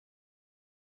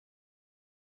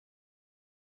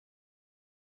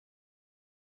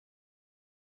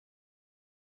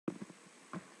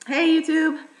Hey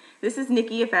YouTube, this is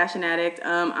Nikki, a fashion addict.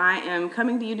 I am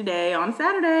coming to you today on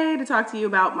Saturday to talk to you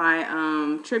about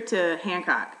my trip to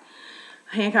Hancock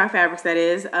Fabrics, that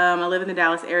is. I live in the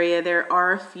Dallas area. There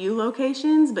are a few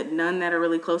locations, but none that are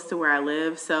really close to where I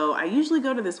live. So I usually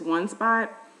go to this one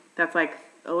spot that's like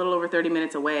a little over 30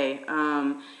 minutes away.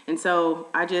 And so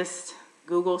I just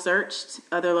Google searched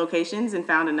other locations and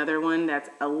found another one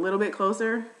that's a little bit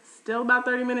closer, still about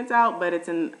 30 minutes out, but it's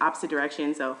in the opposite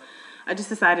direction. So I just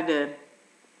decided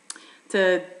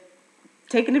to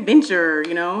take an adventure,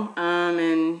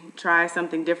 and try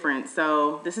something different.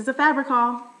 So this is a fabric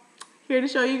haul. Here to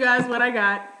show you guys what I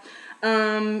got.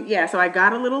 Yeah, so I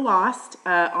got a little lost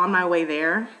on my way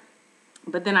there,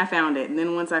 but then I found it. And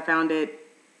then once I found it,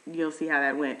 you'll see how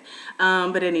that went.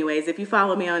 But anyways, if you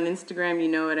follow me on Instagram, you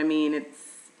know what I mean.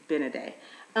 It's been a day.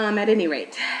 At any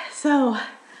rate, so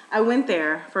I went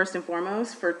there first and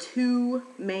foremost for two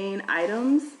main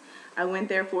items. I went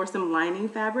there for some lining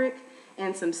fabric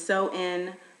and some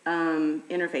sew-in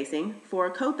interfacing for a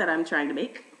coat that I'm trying to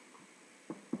make.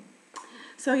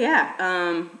 So yeah,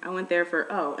 I went there for,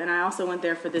 and I also went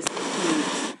there for this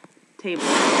table.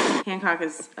 Hancock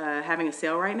is having a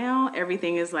sale right now.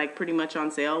 Everything is like pretty much on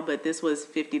sale, but this was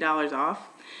 $50 off.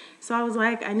 So I was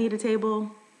like, I need a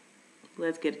table.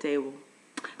 Let's get a table.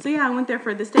 So yeah, I went there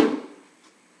for this table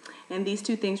and these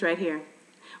two things right here.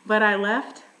 But I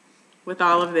left with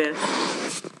all of this.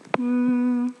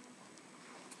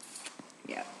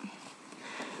 Yeah,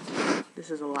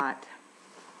 this is a lot.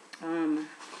 I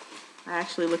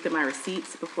actually looked at my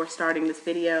receipts before starting this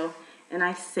video, and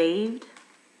I saved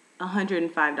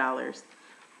 $105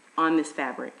 on this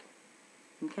fabric,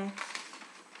 okay?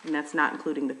 And that's not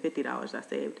including the $50 I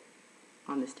saved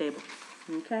on this table,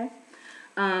 okay?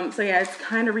 So yeah, it's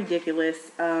kind of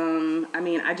ridiculous. I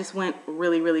mean, I just went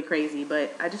really, really crazy,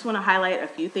 but I just want to highlight a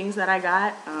few things that I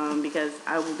got because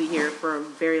I will be here for a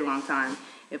very long time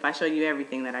if I show you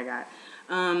everything that I got.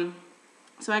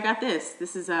 So I got this.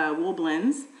 This is wool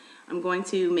blends. I'm going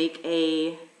to make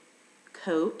a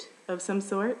coat of some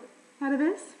sort out of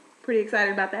this. Pretty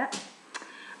excited about that.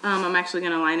 I'm actually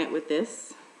going to line it with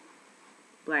this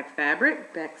black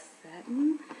fabric, black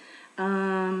satin.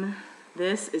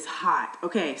 This is hot.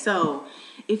 Okay, so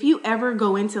if you ever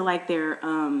go into like their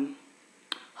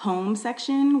home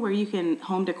section where you can,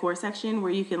 home decor section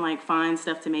where you can like find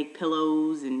stuff to make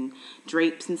pillows and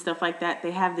drapes and stuff like that,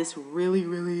 they have this really,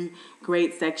 really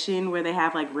great section where they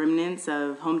have like remnants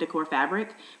of home decor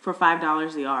fabric for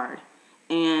 $5 a yard.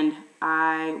 And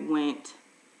I went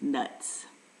nuts.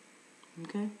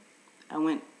 Okay? I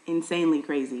went insanely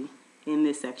crazy in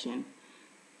this section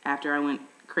after I went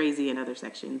crazy in other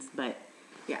sections. But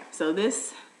yeah, so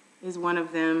this is one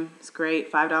of them. It's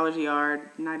great, $5 a yard.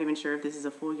 Not even sure if this is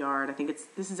a full yard. I think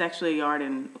this is actually a yard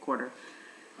and a quarter.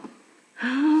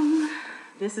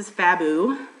 This is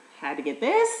Fabu. Had to get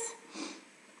this.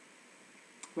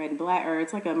 Red and black, or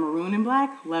it's like a maroon and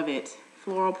black. Love it.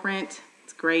 Floral print.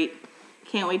 It's great.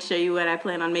 Can't wait to show you what I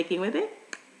plan on making with it.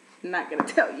 I'm not gonna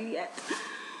tell you yet.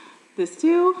 This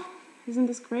too. Isn't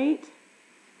this great?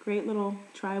 Great little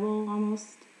tribal,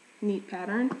 almost neat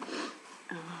pattern.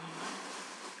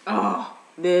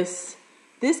 This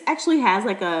actually has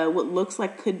like what looks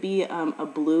like could be a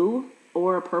blue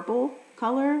or a purple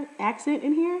color accent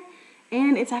in here,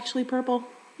 and it's actually purple.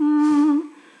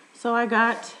 So I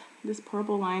got this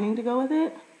purple lining to go with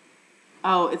it.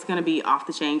 Oh, it's gonna be off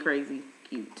the chain crazy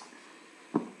cute.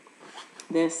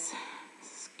 This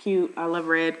is cute. I love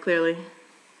red, clearly.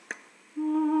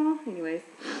 Anyways,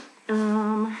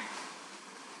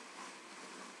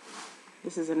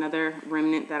 this is another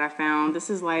remnant that I found. This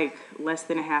is like less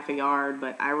than a half a yard,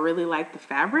 but I really like the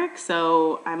fabric,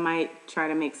 so I might try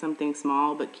to make something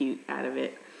small but cute out of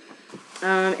it.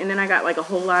 And then I got like a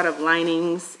whole lot of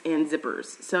linings and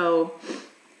zippers. So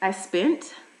I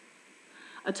spent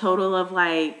a total of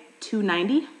like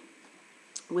 $290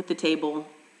 with the table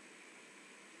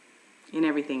and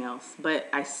everything else, but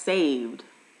I saved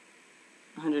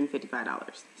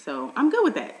 $155. So I'm good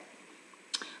with that.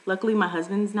 Luckily, my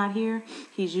husband's not here.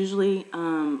 He's usually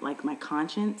like my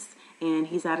conscience, and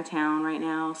he's out of town right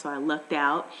now, so I lucked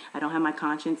out. I don't have my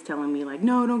conscience telling me like,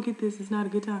 no, don't get this. It's not a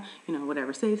good time. You know,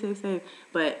 whatever. Save, save, save.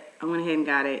 But I went ahead and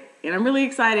got it, and I'm really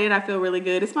excited. I feel really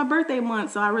good. It's my birthday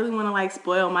month, so I really want to like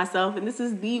spoil myself, and this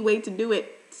is the way to do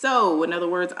it. So, in other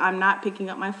words, I'm not picking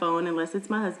up my phone unless it's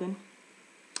my husband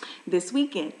this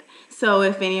weekend. So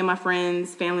if any of my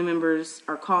friends, family members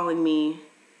are calling me,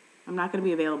 I'm not going to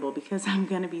be available because I'm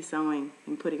going to be sewing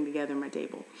and putting together my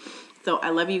table. So I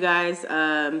love you guys.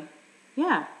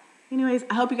 Yeah. Anyways,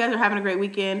 I hope you guys are having a great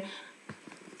weekend.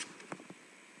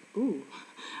 Ooh.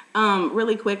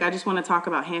 Really quick, I just want to talk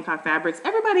about Hancock Fabrics.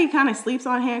 Everybody kind of sleeps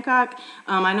on Hancock.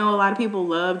 I know a lot of people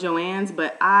love Joann's,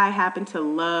 but I happen to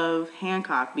love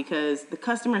Hancock because the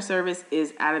customer service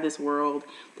is out of this world.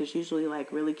 There's usually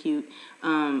like really cute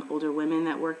older women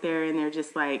that work there, and they're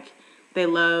just like, they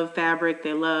love fabric,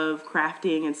 they love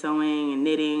crafting and sewing and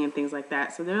knitting and things like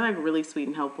that. So they're like really sweet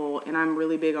and helpful, and I'm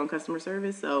really big on customer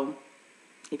service. So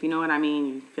if you know what I mean,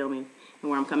 you feel me and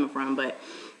where I'm coming from. But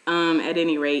at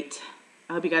any rate,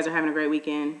 I hope you guys are having a great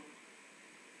weekend.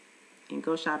 And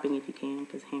go shopping if you can,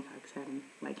 because Hancock's having,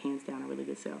 like, hands down, a really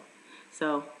good sale.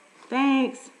 So,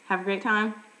 thanks. Have a great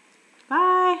time.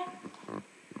 Bye.